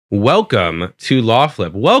Welcome to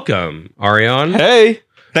LawFlip. Welcome, Ariane. Hey,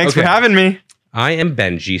 thanks for having me. I am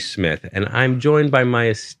Benjy Smith, and I'm joined by my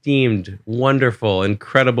esteemed, wonderful,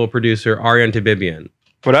 incredible producer, Ariane Tabibian.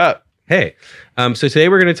 What up? Hey. So today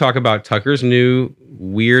we're going to talk about Tucker's new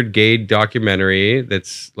weird gay documentary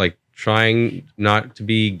that's like trying not to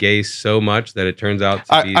be gay so much that it turns out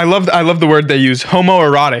to be... I love the word they use,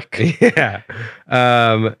 homoerotic. Yeah.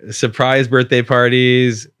 Surprise birthday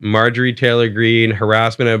parties, Marjorie Taylor Greene,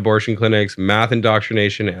 harassment at abortion clinics, math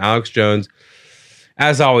indoctrination, and Alex Jones.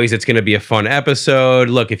 As always, it's going to be a fun episode.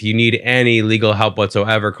 Look, if you need any legal help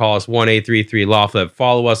whatsoever, call us 1-833-LawFlip.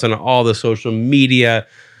 Follow us on all the social media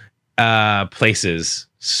places.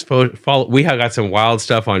 We have got some wild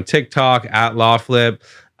stuff on TikTok at LawFlip.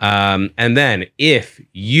 And then if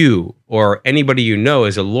you or anybody you know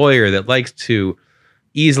is a lawyer that likes to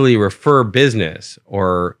easily refer business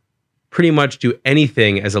or pretty much do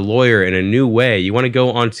anything as a lawyer in a new way, you want to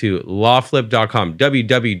go onto lawflip.com,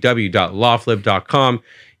 www.lawflip.com.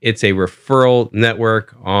 It's a referral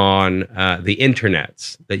network on the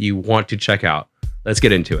internets that you want to check out. Let's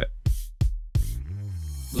get into it.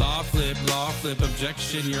 LawFlip,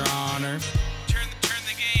 objection, Your Honor. Turn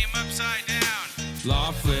the game upside down.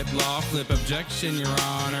 LawFlip, objection, Your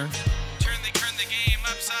Honor. Turn the game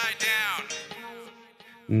upside down.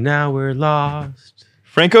 Now we're lost.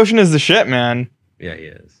 Frank Ocean is the shit, man. Yeah, he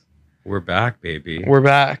is. We're back, baby. We're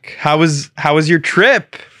back. How was your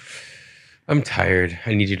trip? I'm tired.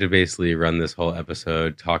 I need you to basically run this whole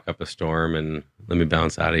episode, talk up a storm, and let me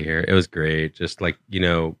bounce out of here. It was great. Just like,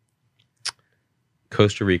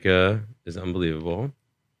 Costa Rica is unbelievable.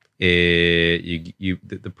 The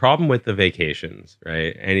problem with the vacations,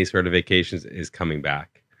 right? Any sort of vacations is coming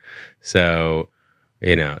back. So,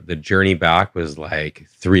 the journey back was like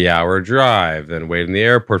 3-hour drive, then wait in the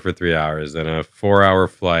airport for 3 hours, then a 4-hour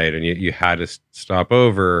flight, and you had to stop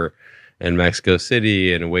over in Mexico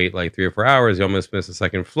City and wait like 3 or 4 hours. You almost missed a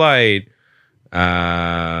second flight.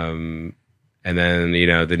 And then,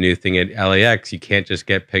 the new thing at LAX, you can't just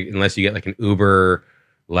get picked unless you get like an Uber,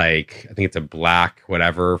 like I think it's a black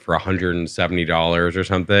whatever for $170 or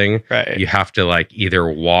something. Right. You have to like either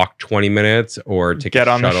walk 20 minutes or to get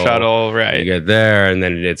on the shuttle. Right. You get there and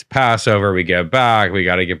then it's Passover. We get back. We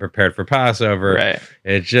got to get prepared for Passover. Right.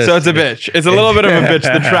 It's a bitch. It's a little bit of a bitch,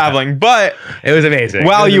 the traveling, but it was amazing.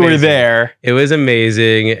 While you were there, it was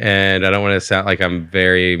amazing. And I don't want to sound like I'm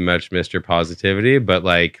very much Mr. Positivity, but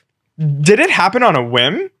like, did it happen on a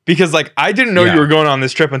whim? Because like I didn't know you were going on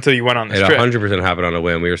this trip until you went on this trip. 100% happened on a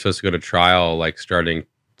whim. We were supposed to go to trial like starting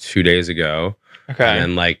 2 days ago. Okay. And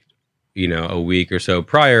then like, a week or so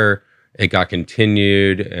prior, it got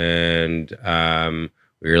continued and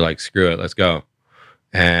we were like, screw it, let's go.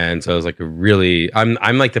 And so it was like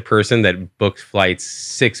I'm like the person that books flights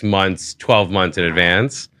 6 months, 12 months in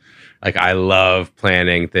advance. Like I love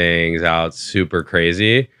planning things out super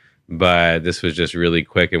crazy. But this was just really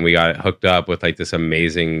quick, and we got hooked up with like this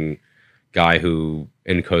amazing guy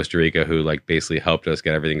in Costa Rica who like basically helped us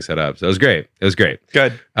get everything set up. So it was great.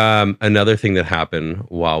 Good. Another thing that happened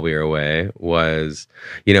while we were away was,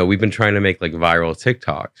 we've been trying to make like viral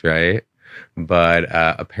TikToks, right? But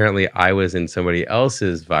apparently I was in somebody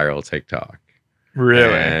else's viral TikTok.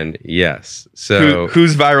 Really? And yes. So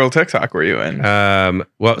whose viral TikTok were you in?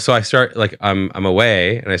 Well, so I start like I'm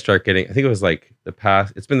away and I start getting, I think it was like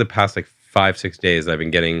it's been the past like 5-6 days I've been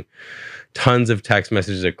getting tons of text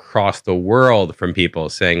messages across the world from people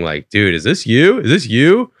saying like, dude, is this you? Is this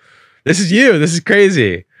you? This is you. This is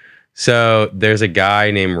crazy. So there's a guy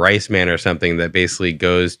named Rice Man or something that basically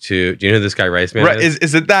goes to, do you know who this guy Rice Man is?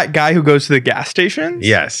 Is it that guy who goes to the gas stations?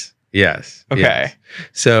 Yes. Okay. Yes.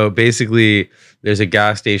 So basically there's a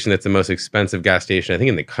gas station that's the most expensive gas station, I think,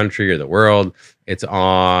 in the country or the world. It's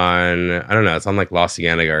on, I don't know, it's on like La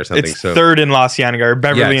Cienega or something. It's third in La Cienega, or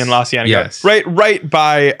Beverly in La Cienega. Yes. Right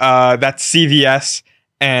by that CVS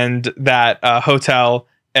and that hotel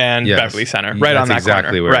and Beverly Center. Right on that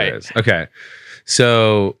exactly corner. Where it is. Okay.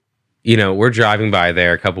 So, we're driving by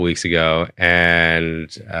there a couple weeks ago and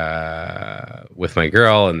with my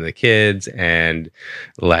girl and the kids and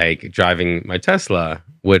like driving my Tesla,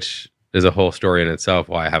 which is a whole story in itself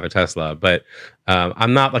why I have a Tesla. But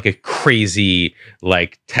I'm not like a crazy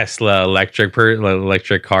like Tesla electric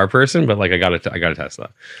car person, but like I got a Tesla.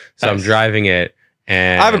 So nice. I'm driving it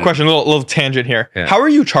And I have a question, a little tangent here. Yeah. How are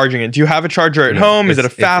you charging it? Do you have a charger at home? Is it a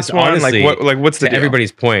fast one? Honestly, what's the deal?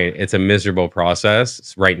 Everybody's point, it's a miserable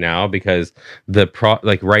process right now because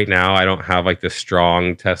right now I don't have like the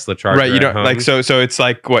strong Tesla charger. Right, you don't at home. like so it's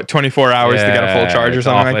like what 24 hours to get a full charge or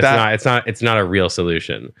something like that. It's not a real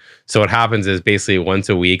solution. So what happens is basically once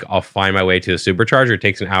a week I'll find my way to a supercharger. It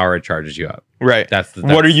takes an hour, it charges you up. Right.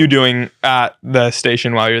 What are you doing at the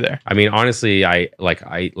station while you're there? I mean, honestly, I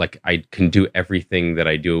can do everything that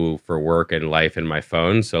I do for work and life in my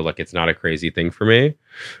phone. So like, it's not a crazy thing for me.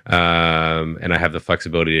 And I have the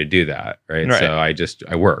flexibility to do that. Right. So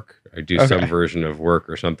I work. I do some version of work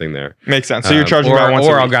or something there. Makes sense. So you're charging about once a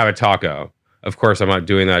week. Or I'll grab a taco. Of course, I'm not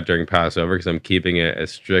doing that during Passover because I'm keeping it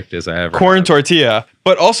as strict as I ever corn tortilla.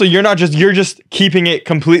 But also, you're just keeping it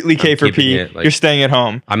completely K for P. You're staying at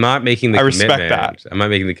home. I'm not making the commitment. I respect that. I'm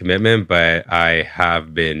not making the commitment, but I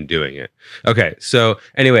have been doing it. Okay, so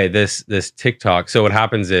anyway, this TikTok. So what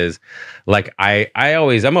happens is, like,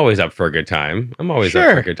 I'm always up for a good time. I'm always up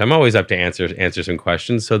for a good time. I'm always up to answer some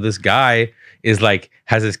questions. So this guy is like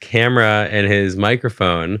has his camera and his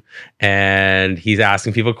microphone and he's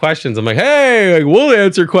asking people questions. I'm like, hey, like, we'll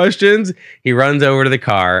answer questions. He runs over to the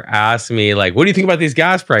car, asks me like, what do you think about these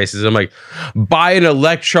gas prices? I'm like, buy an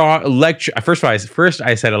first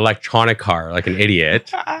I said electronic car like an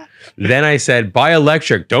idiot. Then I said, buy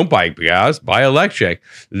electric, don't buy gas, buy electric.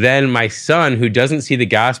 Then my son, who doesn't see the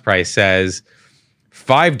gas price, says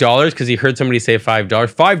 $5 because he heard somebody say $5.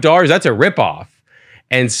 $5, that's a ripoff.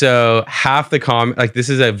 And so half the like this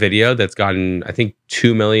is a video that's gotten, I think,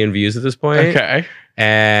 2 million views at this point. Okay.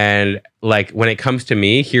 And like when it comes to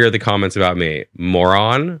me, here are the comments about me.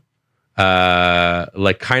 Moron.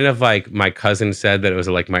 Like kind of like my cousin said that it was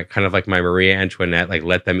like my Marie Antoinette, like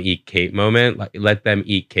let them eat cake moment. Like let them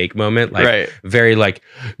eat cake moment. Like very like,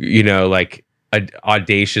 you know, like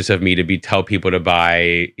audacious of me to tell people to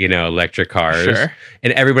buy, you know, electric cars. Sure.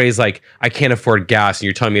 And everybody's like, I can't afford gas, and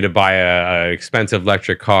you're telling me to buy a expensive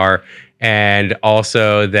electric car. And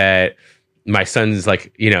also that my son's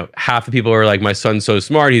like, you know, half the people are like, my son's so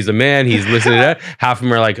smart, he's a man, he's listening to that. Half of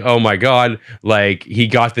them are like, oh my God, like he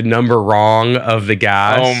got the number wrong of the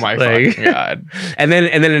gas. Oh my God. And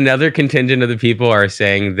then another contingent of the people are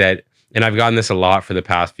saying that, and I've gotten this a lot for the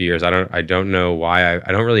past few years. I don't know why.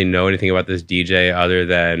 I don't really know anything about this DJ other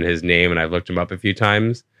than his name, and I've looked him up a few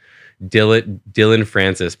times. Dylan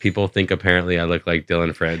Francis. People think apparently I look like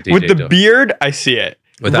Dylan Francis. With the beard, I see it.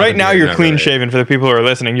 Right now, you're clean shaven. For the people who are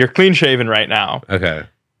listening, you're clean shaven right now. Okay.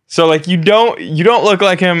 So like you don't look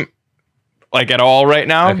like him like at all right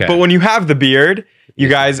now. Okay. But when you have the beard, you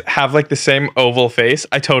guys have like the same oval face.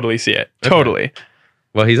 I totally see it. Okay. Totally.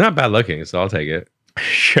 Well, he's not bad looking, so I'll take it.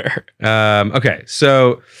 Sure. Okay.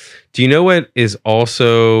 So, do you know what is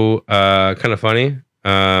also kind of funny?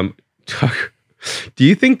 Do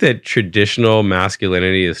you think that traditional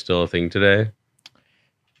masculinity is still a thing today?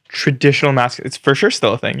 Traditional masculinity, it's for sure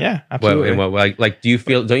still a thing. Yeah, absolutely. Like, do you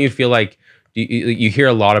feel? Don't you feel like you hear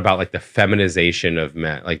a lot about like the feminization of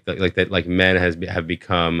men, like that, like men have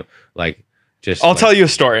become like just. I'll tell you a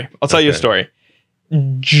story. I think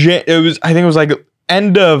it was like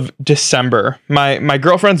end of December. My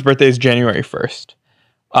girlfriend's birthday is January 1st.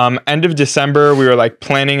 End of December, we were like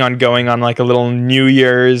planning on going on like a little New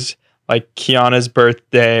Year's, like Kiana's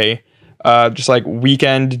birthday, just like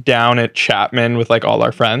weekend down at Chapman with like all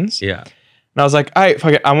our friends. Yeah. And I was like, all right,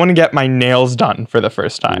 fuck it. I want to get my nails done for the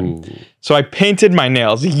first time. Ooh. So I painted my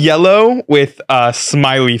nails yellow with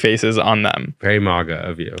smiley faces on them. Very MAGA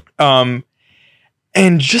of you. And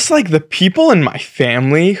just like the people in my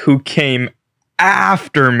family who came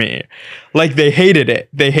after me, like they hated it.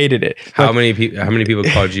 How many people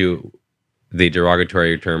called you the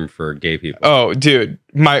derogatory term for gay people? Oh, dude,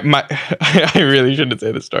 my I really shouldn't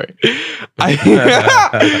say this story.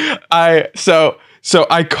 So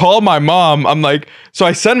I call my mom. I'm like, so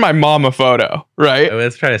I send my mom a photo, right?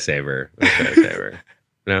 Let's try to save her.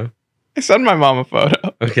 No? I send my mom a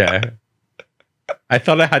photo. Okay. I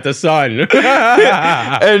thought I had the son.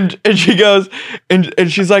 and she goes,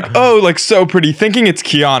 and she's like, oh, like so pretty, thinking it's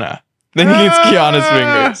Kiana's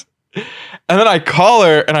fingers. And then I call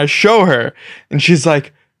her and I show her, and she's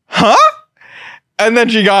like, huh? And then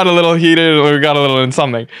she got a little heated, or we got a little in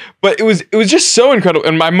something. But it was just so incredible.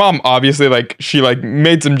 And my mom, obviously, like, she like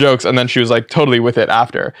made some jokes, and then she was like totally with it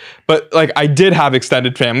after. But like, I did have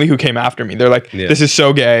extended family who came after me. They're like, this is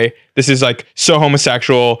so gay. This is like so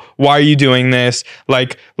homosexual. Why are you doing this?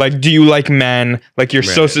 Like, do you like men? Like, you're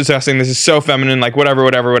so disgusting. This is so feminine. Like, whatever.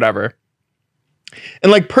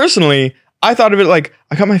 And like, personally, I thought of it like,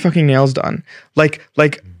 I got my fucking nails done. Like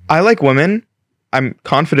I like women. I'm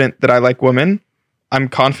confident that I like women. I'm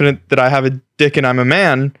confident that I have a dick and I'm a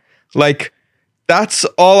man. Like, that's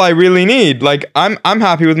all I really need. Like, I'm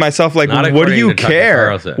happy with myself. Like, Not what do according you to Tucker care?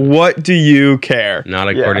 Carlson. What do you care? Not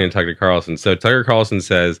according to Tucker Carlson. So Tucker Carlson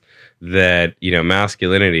says that, you know,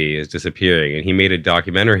 masculinity is disappearing, and he made a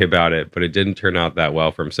documentary about it, but it didn't turn out that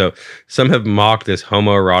well for him. So some have mocked this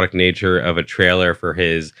homoerotic nature of a trailer for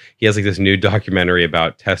he has like this new documentary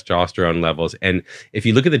about testosterone levels. And if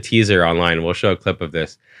you look at the teaser online, we'll show a clip of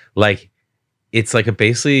this, like, it's like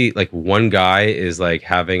basically like one guy is like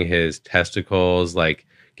having his testicles like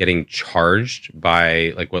getting charged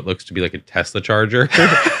by like what looks to be like a Tesla charger.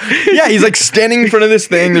 Yeah, he's like standing in front of this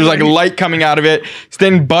thing. There's like light coming out of it.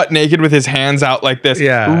 Standing butt naked with his hands out like this.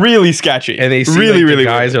 Yeah, really sketchy. And they see really, like, really the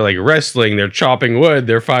guys are like wrestling. They're chopping wood.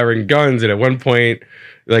 They're firing guns. And at one point,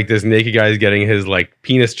 like this naked guy is getting his like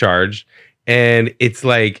penis charged, and it's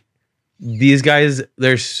like, these guys,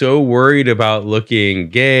 they're so worried about looking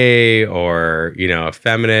gay or, you know,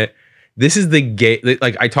 effeminate. This is the gay,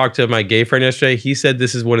 like I talked to my gay friend yesterday. He said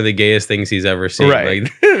this is one of the gayest things he's ever seen. Right.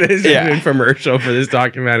 Like this is an infomercial for this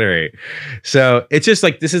documentary. So it's just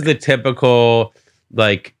like, this is the typical,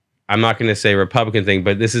 like, I'm not going to say Republican thing,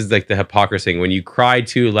 but this is like the hypocrisy. When you cry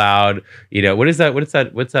too loud, you know, what's that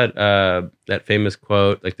famous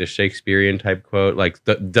quote, like the Shakespearean type quote, like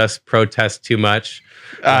thus protest too much.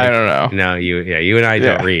 I don't know. No, you and I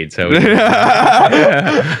don't read. So,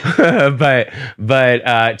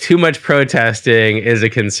 but too much protesting is a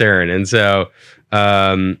concern. And so,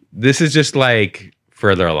 this is just like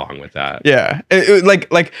further along with that. Yeah.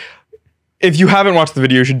 Like, if you haven't watched the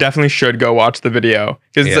video, you should go watch the video,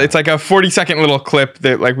 because it's like a 40-second little clip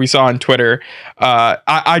that like we saw on Twitter.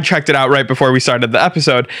 I checked it out right before we started the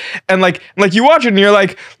episode, and like you watch it and you're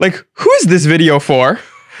like who is this video for?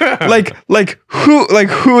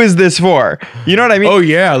 who is this for? You know what I mean? Oh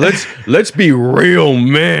yeah, let's be real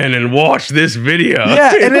men and watch this video.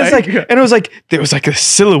 Yeah, and it's like, and it was like there was like a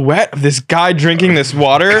silhouette of this guy drinking this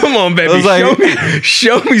water. Come on, baby,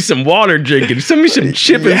 show me some water drinking. Show me some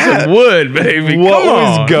chipping some wood, baby. What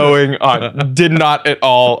was going on? Did not at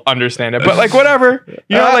all understand it, but like whatever.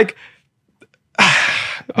 You know, like.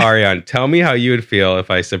 Ariane, tell me how you would feel if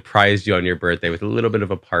I surprised you on your birthday with a little bit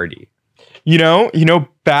of a party. You know,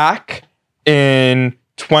 back in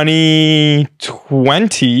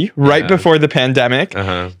 2020, right before the pandemic,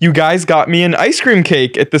 you guys got me an ice cream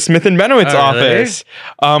cake at the Smith & Benowitz office.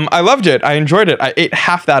 Really? I loved it. I enjoyed it. I ate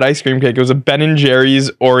half that ice cream cake. It was a Ben & Jerry's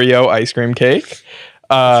Oreo ice cream cake.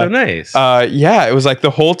 So nice. Yeah, it was like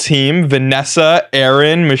the whole team, Vanessa,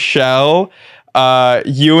 Aaron, Michelle,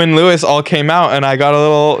 you and Lewis all came out, and I got a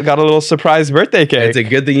little surprise birthday cake. It's a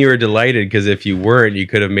good thing you were delighted, because if you weren't, you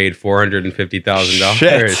could have made $450,000.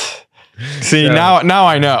 Shit. See, so, now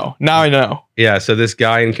I know. Now I know. Yeah. So this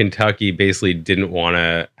guy in Kentucky basically didn't want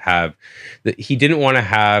to have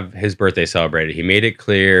his birthday celebrated. He made it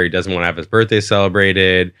clear he doesn't want to have his birthday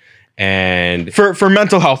celebrated, and for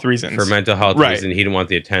mental health reasons. For mental health reasons, he didn't want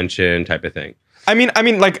the attention, type of thing. I mean,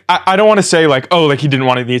 like, I don't want to say like, oh, like he didn't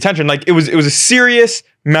want the attention. Like it was a serious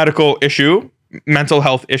medical issue, mental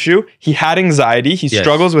health issue. He had anxiety. He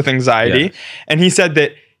struggles with anxiety. And he said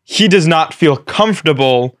that he does not feel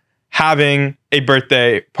comfortable having a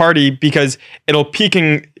birthday party because it'll peak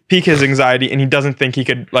his anxiety, and he doesn't think he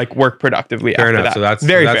could like work productively after that. So that's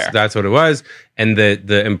fair. That's what it was. And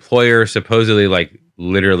the employer supposedly like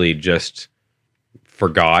literally just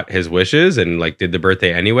forgot his wishes and like did the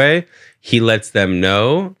birthday anyway. He lets them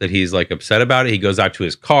know that he's like upset about it. He goes out to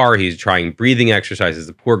his car. He's trying breathing exercises.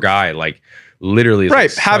 The poor guy, like literally is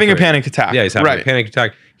like having a panic attack. Yeah, he's having a panic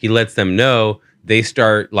attack. He lets them know. They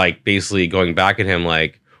start like basically going back at him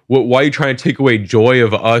like, why are you trying to take away joy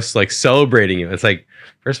of us like celebrating you? It's like,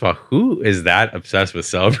 first of all, who is that obsessed with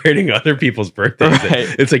celebrating other people's birthdays?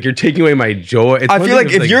 Right. It's like, you're taking away my joy. I feel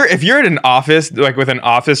like if you're at an office, like with an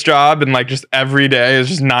office job, and like just every day is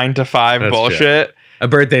just 9 to 5 bullshit. True. A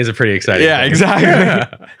birthday is a pretty exciting thing. Exactly.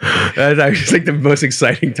 That's actually like the most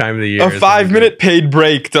exciting time of the year. A 5-minute paid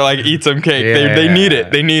break to like eat some cake. They need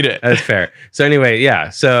it. They need it. That's fair. So anyway, yeah.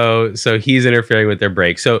 So he's interfering with their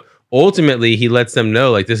break. So ultimately, he lets them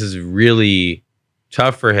know like this is really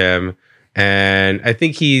tough for him. And I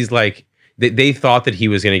think he's like, they thought that he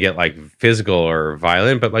was going to get like physical or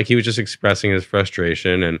violent, but like he was just expressing his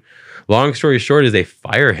frustration. And long story short is they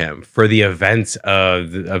fire him for the events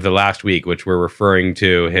of the last week, which we're referring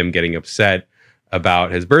to him getting upset about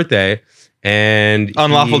his birthday. And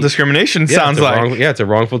unlawful discrimination sounds like. It's a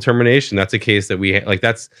wrongful termination. That's a case that we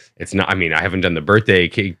it's not, I mean, I haven't done the birthday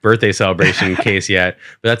celebration case yet,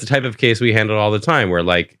 but that's the type of case we handle all the time where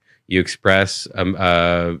like you express,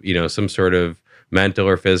 some sort of mental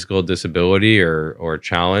or physical disability or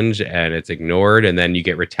challenge, and it's ignored, and then you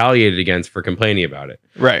get retaliated against for complaining about it.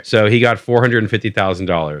 Right. So he got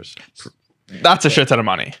 $450,000. That's a shit ton of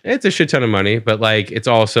money. It's a shit ton of money, but like it's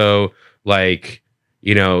also like,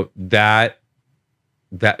 you know, that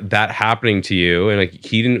happening to you, and like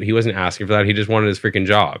he wasn't asking for that. He just wanted his freaking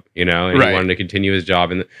job, you know, and he wanted to continue his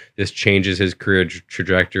job, and this changes his career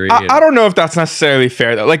trajectory. I don't know if that's necessarily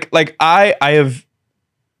fair though. Like I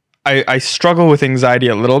struggle with anxiety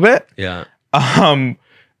a little bit. Yeah. I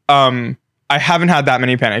haven't had that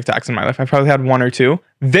many panic attacks in my life. I've probably had one or two.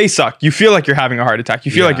 They suck. You feel like you're having a heart attack.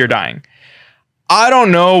 You feel like you're dying. I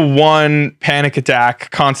don't know one panic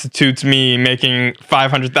attack constitutes me making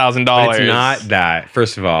 $500,000. It's not that.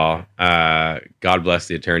 First of all, God bless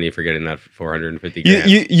the attorney for getting that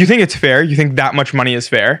 $450,000. You think it's fair? You think that much money is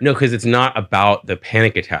fair? No, because it's not about the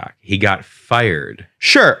panic attack. He got fired.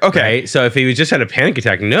 Sure. Okay. Right? So if he was just had a panic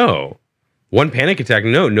attack, no. One panic attack,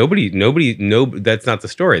 no. Nobody, that's not the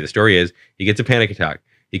story. The story is he gets a panic attack.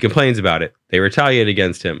 He complains about it. They retaliate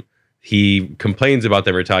against him. He complains about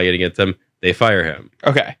them retaliating against him. They fire him.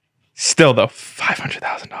 Okay. Still though,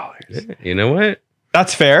 $500,000. You know what?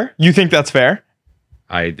 That's fair. You think that's fair?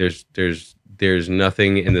 There's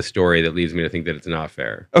nothing in the story that leads me to think that it's not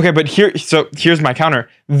fair. Okay, but here's my counter.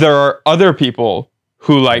 There are other people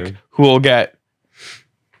who who will get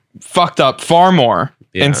fucked up far more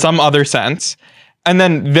in some other sense, and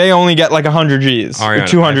then they only get like 100 G's or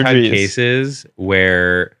 200 I've had G's. Cases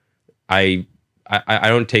where I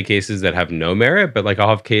don't take cases that have no merit, but like I'll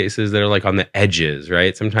have cases that are like on the edges,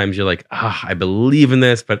 right? Sometimes you're like, I believe in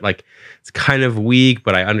this, but like it's kind of weak,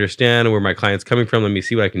 but I understand where my client's coming from. Let me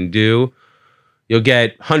see what I can do. You'll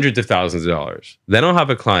get hundreds of thousands of dollars. Then I'll have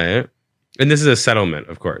a client, and this is a settlement,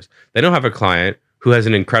 of course. Then I'll have a client who has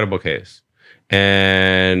an incredible case,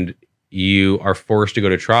 and you are forced to go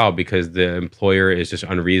to trial because the employer is just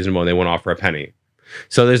unreasonable and they won't offer a penny.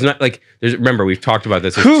 So remember, we've talked about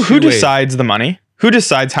this. Who decides the money? Who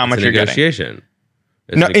decides how much you're getting? Negotiation.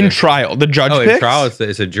 No, in trial, the judge picks? In trial,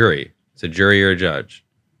 it's a jury. It's a jury or a judge.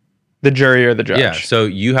 The jury or the judge. Yeah, so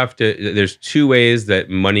you have to, there's two ways that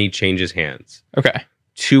money changes hands. Okay.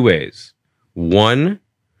 Two ways. One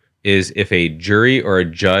is if a jury or a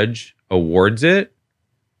judge awards it.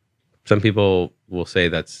 Some people will say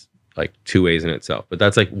that's like two ways in itself, but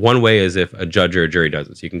that's like one way is if a judge or a jury does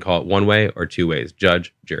it. So you can call it one way or two ways,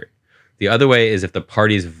 judge, jury. The other way is if the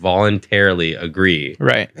parties voluntarily agree.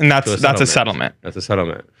 Right. And that's a settlement. That's a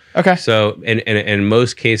settlement. Okay. So and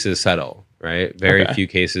most cases settle, right? Very few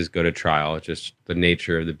cases go to trial. It's just the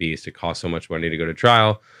nature of the beast. It costs so much money to go to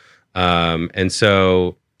trial. And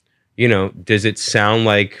so, you know, does it sound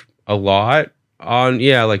like a lot?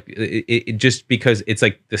 Like it just because it's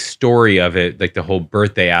like the story of it, like the whole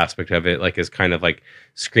birthday aspect of it, like is kind of like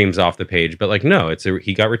screams off the page. But like, no,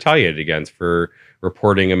 he got retaliated against for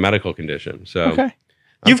reporting a medical condition. So okay,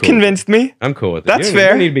 you've convinced me. I'm cool with it. That's fair. You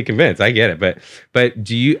don't need to be convinced. I get it. But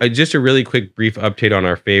do you just a really quick brief update on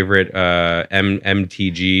our favorite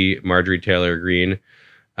MTG Marjorie Taylor Greene?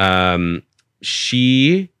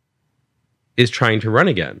 She is trying to run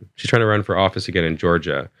again. She's trying to run for office again in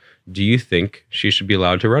Georgia. Do you think she should be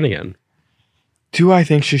allowed to run again? Do I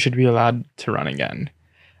think she should be allowed to run again?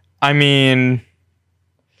 I mean,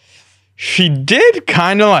 she did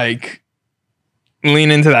kind of like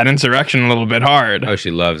lean into that insurrection a little bit hard. Oh,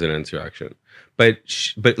 she loves an insurrection. But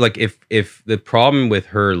like if the problem with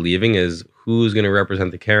her leaving is who's going to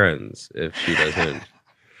represent the Karens if she doesn't.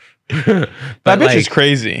 That bitch is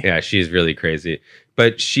crazy. Yeah, she's really crazy.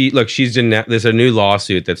 But there's a new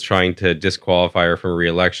lawsuit that's trying to disqualify her from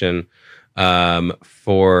re-election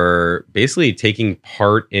for basically taking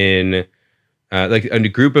part in like a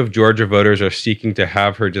group of Georgia voters are seeking to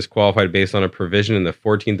have her disqualified based on a provision in the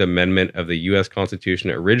 14th Amendment of the U.S. Constitution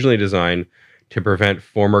originally designed to prevent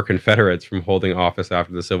former Confederates from holding office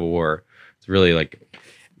after the Civil War. It's really like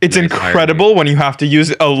it's nice incredible irony when you have to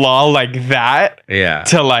use a law like that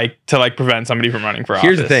to prevent somebody from running for office.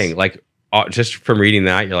 Here's the thing, like just from reading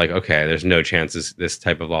that, you're like, okay, there's no chance this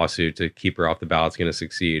type of lawsuit to keep her off the ballot is going to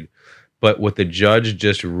succeed. But what the judge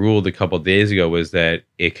just ruled a couple of days ago was that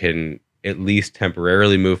it can at least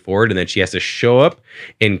temporarily move forward, and then she has to show up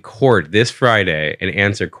in court this Friday and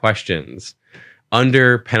answer questions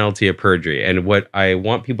under penalty of perjury. And what I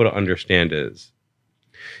want people to understand is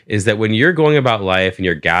that when you're going about life and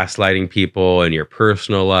you're gaslighting people in your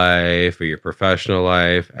personal life or your professional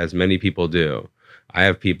life, as many people do, I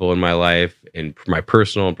have people in my life, in my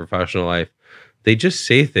personal and professional life, they just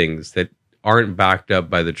say things that aren't backed up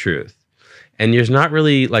by the truth. And there's not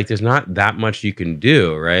that much you can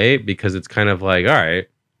do, right? Because it's kind of like, all right,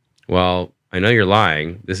 well, I know you're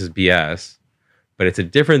lying. This is BS. but it's a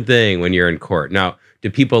different thing when you're in court. Now,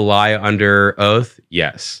 do people lie under oath?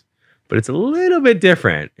 Yes. But it's a little bit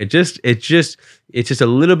different. It's just a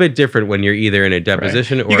little bit different when you're either in a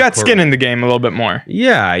deposition or you got skin in the game a little bit more.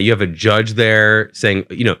 Yeah, you have a judge there saying,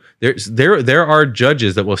 there are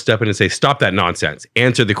judges that will step in and say, stop that nonsense.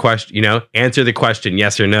 Answer the question, answer the question,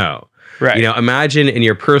 yes or no. Right. Imagine in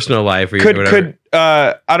your personal life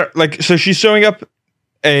so she's showing up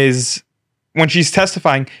as when she's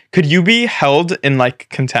testifying, could you be held in like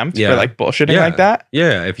contempt for like bullshitting like that?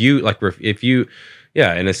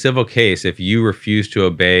 Yeah, in a civil case, if you refuse to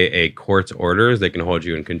obey a court's orders, they can hold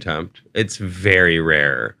you in contempt. It's very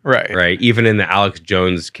rare. Right. Even in the Alex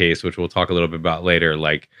Jones case, which we'll talk a little bit about later,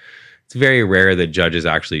 like it's very rare that judges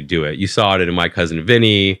actually do it. You saw it in My Cousin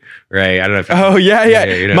Vinny, right? I don't know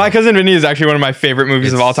if My Cousin Vinny is actually one of my favorite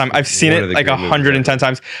movies of all time. I've seen it like 110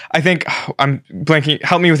 times. I think I'm blanking.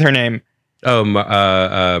 Help me with her name. Oh,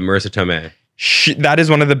 Marissa Tomei. That is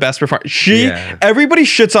one of the best performances. Everybody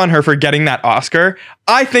shits on her for getting that Oscar.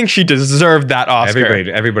 I think she deserved that Oscar.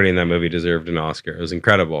 Everybody in that movie deserved an Oscar. It was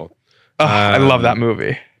incredible. I love that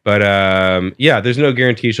movie. But there's no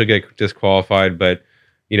guarantee she'll get disqualified. But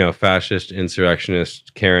fascist,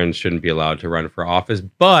 insurrectionist Karens shouldn't be allowed to run for office.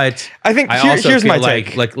 But I think here's my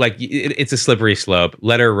take. Like it's a slippery slope.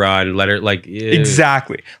 Let her run. Let her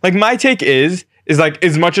exactly. Like my take is like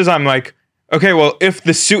as much as I'm like, okay, well, if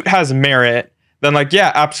the suit has merit, then like,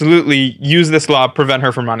 yeah, absolutely use this law, prevent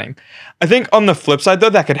her from running. I think on the flip side, though,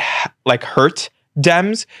 that could hurt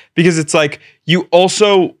Dems because it's like you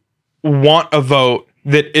also want a vote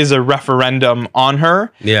that is a referendum on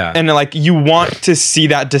her. Yeah. And like you want to see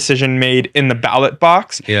that decision made in the ballot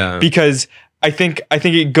box. Yeah. Because I think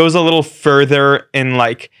it goes a little further in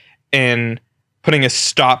putting a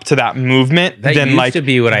stop to that movement than like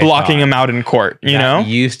blocking him out in court, That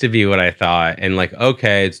used to be what I thought. And like,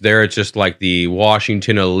 okay, it's just like the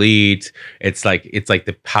Washington elite. It's like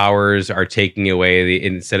the powers are taking away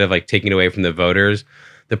instead of like taking away from the voters.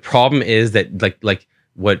 The problem is that like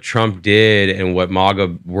what Trump did and what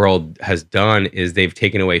MAGA world has done is they've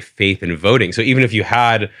taken away faith in voting. So even if you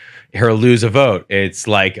had her lose a vote, it's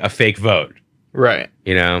like a fake vote. Right.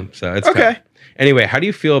 So it's okay. Anyway, how do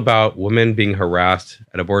you feel about women being harassed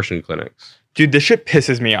at abortion clinics? Dude, this shit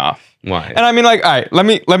pisses me off. Why? And I mean, like, all right,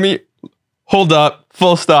 let me hold up,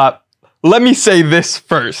 full stop. Let me say this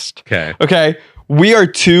first. Okay. We are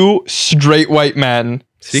two straight white men.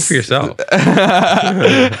 Speak for yourself.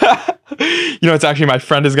 It's actually my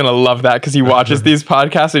friend is going to love that because he watches these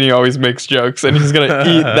podcasts and he always makes jokes and he's going to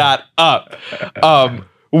eat that up.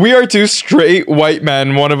 We are two straight white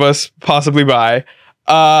men, one of us possibly bi.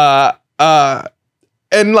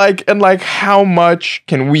 And how much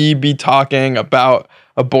can we be talking about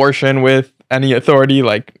abortion with any authority?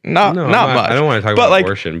 Like not much. I don't want to talk about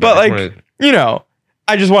abortion, but I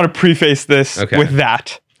just want to preface this with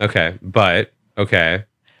that. Okay. But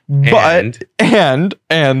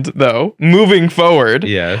though moving forward,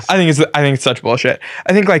 yes, I think it's such bullshit.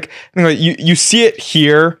 I think you see it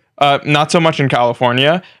here, not so much in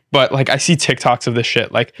California. But like I see TikToks of this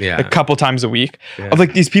shit like a couple times a week of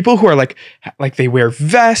like these people who are like they wear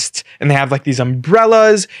vests and they have like these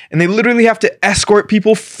umbrellas and they literally have to escort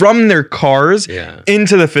people from their cars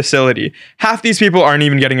into the facility. Half these people aren't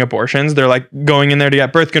even getting abortions. They're like going in there to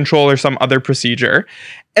get birth control or some other procedure.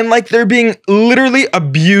 And like they're being literally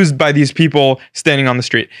abused by these people standing on the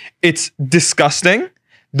street. It's disgusting.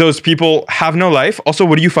 Those people have no life. Also,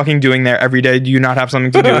 what are you fucking doing there every day? Do you not have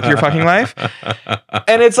something to do with your fucking life?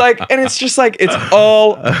 And it's just like, it's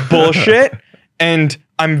all bullshit. And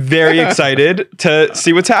I'm very excited to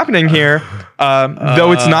see what's happening here.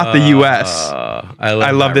 Though it's not the US.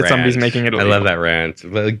 I love that somebody's making it illegal. I love that rant.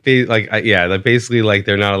 Basically like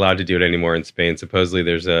they're not allowed to do it anymore in Spain. Supposedly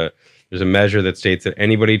there's a measure that states that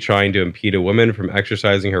anybody trying to impede a woman from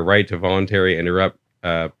exercising her right to voluntarily interrupt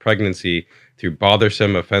pregnancy through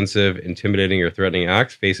bothersome, offensive, intimidating, or threatening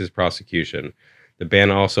acts faces prosecution. The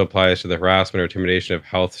ban also applies to the harassment or intimidation of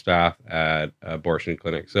health staff at abortion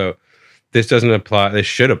clinics. So this doesn't apply. This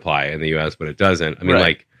should apply in the U.S., but it doesn't. I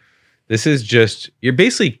mean, this is just, you're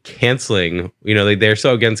basically canceling, they're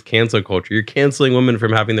so against cancel culture. You're canceling women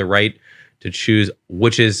from having the right to choose,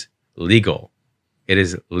 which is legal. It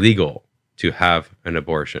is legal to have an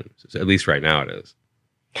abortion. So at least right now it is.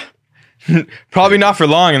 Probably not for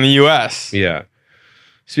long in the US. Yeah.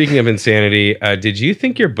 Speaking of insanity, did you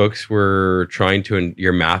think your books were trying to,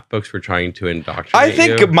 your math books were trying to indoctrinate I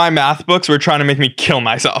think you? my math books were trying to make me kill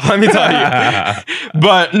myself. Let me tell you.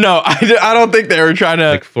 But no, I don't think they were trying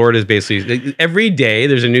to. Like Florida's basically every day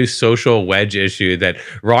there's a new social wedge issue that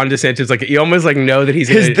Ron DeSantis, like, you almost like know that he's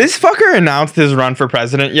Has this fucker announced his run for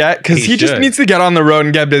president yet? Because he just needs to get on the road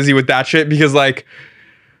and get busy with that shit. Because like.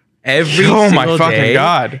 Every single day,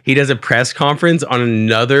 God, he does a press conference on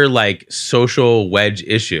another like social wedge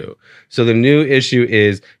issue. So the new issue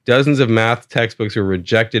is dozens of math textbooks were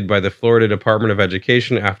rejected by the Florida Department of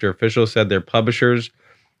Education after officials said their publishers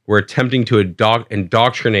were attempting to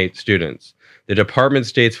indoctrinate students. The department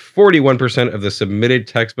states 41% of the submitted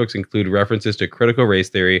textbooks include references to critical race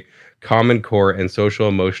theory, Common Core, and social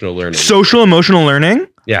emotional learning. Social emotional learning?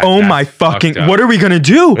 Yeah. Oh my fucking, what are we going to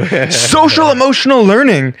do? Social emotional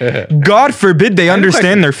learning. God forbid they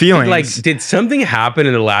understand their feelings. Like, did something happen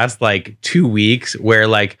in the last like 2 weeks where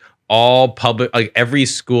like all public, like every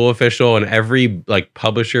school official and every like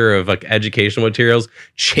publisher of like educational materials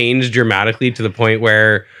changed dramatically to the point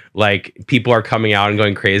where like people are coming out and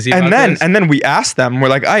going crazy about this? And then we ask them, we're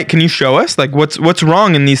like, all right, can you show us like what's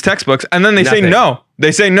wrong in these textbooks? And then they say no.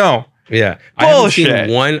 They say no. Yeah. Bullshit.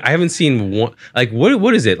 I haven't seen one. Like,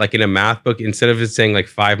 what is it? Like in a math book, instead of it saying like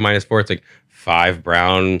 5 minus 4, it's like 5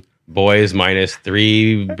 brown boys minus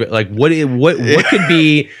 3. Like what could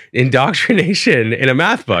be indoctrination in a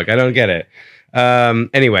math book? I don't get it.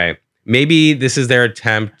 Anyway, maybe this is their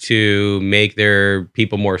attempt to make their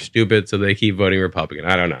people more stupid so they keep voting Republican.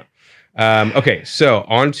 I don't know. Okay, so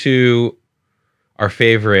on to our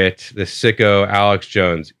favorite, the sicko Alex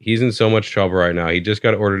Jones. He's in so much trouble right now. He just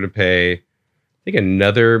got ordered to pay, I think,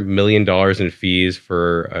 another $1 million in fees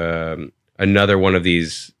for another one of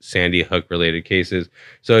these Sandy Hook related cases.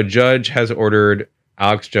 So a judge has ordered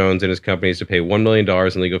Alex Jones and his companies to pay $1 million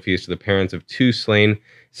in legal fees to the parents of 2 slain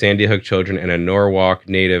Sandy Hook children and a Norwalk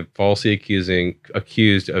native falsely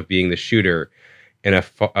accused of being the shooter in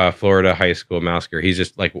a Florida high school massacre. He's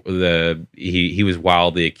just like he was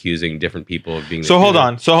wildly accusing different people of being the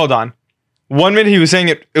shooter. So hold on. 1 minute he was saying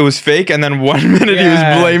it was fake, and then 1 minute he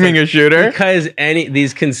was blaming a shooter. Because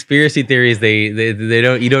these conspiracy theories, they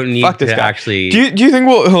don't, you don't need to actually. Do you think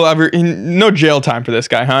he'll ever no jail time for this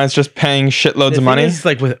guy? Huh? It's just paying shitloads of money. It's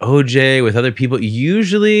like with OJ, with other people.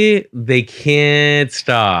 Usually they can't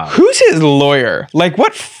stop. Who's his lawyer? Like,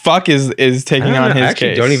 what fuck is taking on his case? I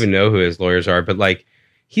actually don't even know who his lawyers are, but like,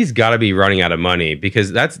 he's got to be running out of money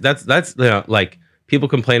because that's you know, like people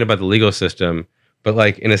complain about the legal system. But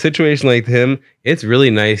like in a situation like him, it's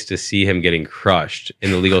really nice to see him getting crushed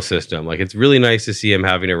in the legal system. Like it's really nice to see him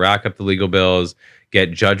having to rack up the legal bills,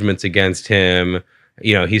 get judgments against him.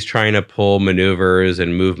 You know, he's trying to pull maneuvers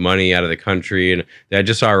and move money out of the country. And I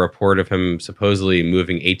just saw a report of him supposedly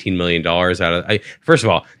moving $18 million out of. First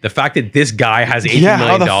of all, the fact that this guy has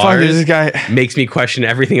 $18 million makes me question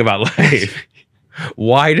everything about life.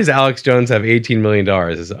 Why does Alex Jones have $18 million?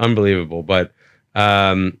 It's unbelievable. But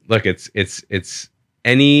look, it's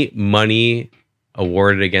any money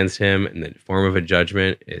awarded against him in the form of a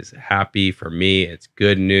judgment is happy for me. It's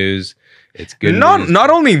good news. It's good news. Not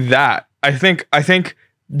only that, I think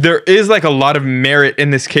there is like a lot of merit in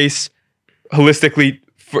this case holistically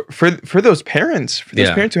for those parents,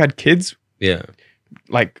 parents who had kids. Yeah.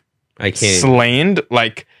 Like I can't slain.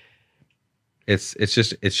 Like it's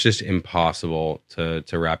just impossible to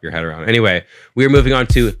wrap your head around. Anyway, we're moving on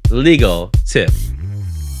to legal tip.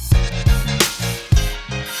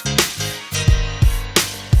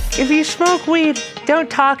 If you smoke weed, don't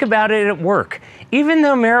talk about it at work. Even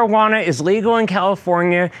though marijuana is legal in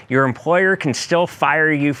California, your employer can still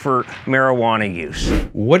fire you for marijuana use.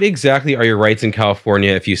 What exactly are your rights in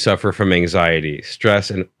California if you suffer from anxiety, stress,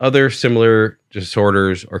 and other similar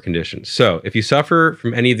disorders or conditions? So if you suffer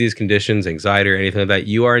from any of these conditions, anxiety or anything like that,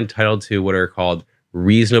 you are entitled to what are called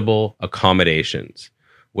reasonable accommodations.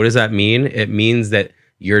 What does that mean? It means that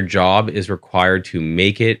your job is required to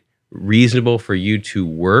make it reasonable for you to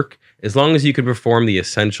work. As long as you can perform the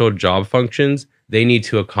essential job functions, they need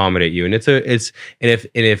to accommodate you. And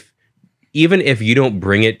if even if you don't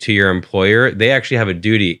bring it to your employer, they actually have a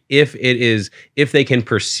duty. If they can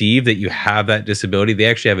perceive that you have that disability, they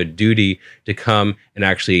actually have a duty to come and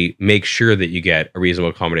actually make sure that you get a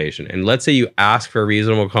reasonable accommodation. And let's say you ask for a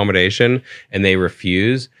reasonable accommodation and they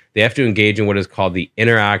refuse, they have to engage in what is called the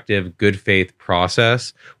interactive good faith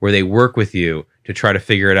process, where they work with you to try to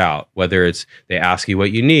figure it out. Whether it's they ask you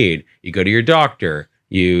what you need, you go to your doctor,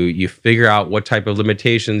 you figure out what type of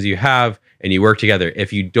limitations you have, and you work together.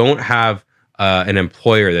 If you don't have an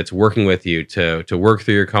employer that's working with you to work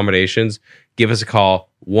through your accommodations, give us a call,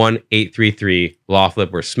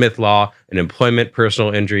 1-833-LawFlip. We're Smith Law, an employment,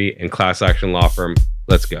 personal injury, and class action law firm.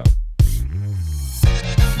 Let's go.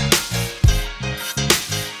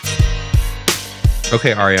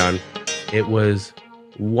 Okay, Ariane, it was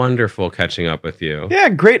wonderful catching up with you. Yeah,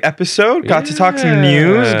 great episode. Got to talk some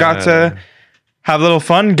news. Got to have a little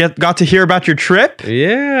fun. Got to hear about your trip.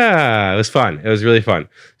 Yeah, it was fun. It was really fun.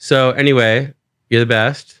 So anyway, you're the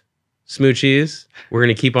best. Smoochies. We're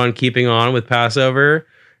going to keep on keeping on with Passover.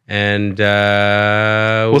 And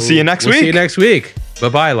we'll see you next week. See you next week.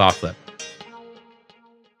 Bye-bye, LawFlip.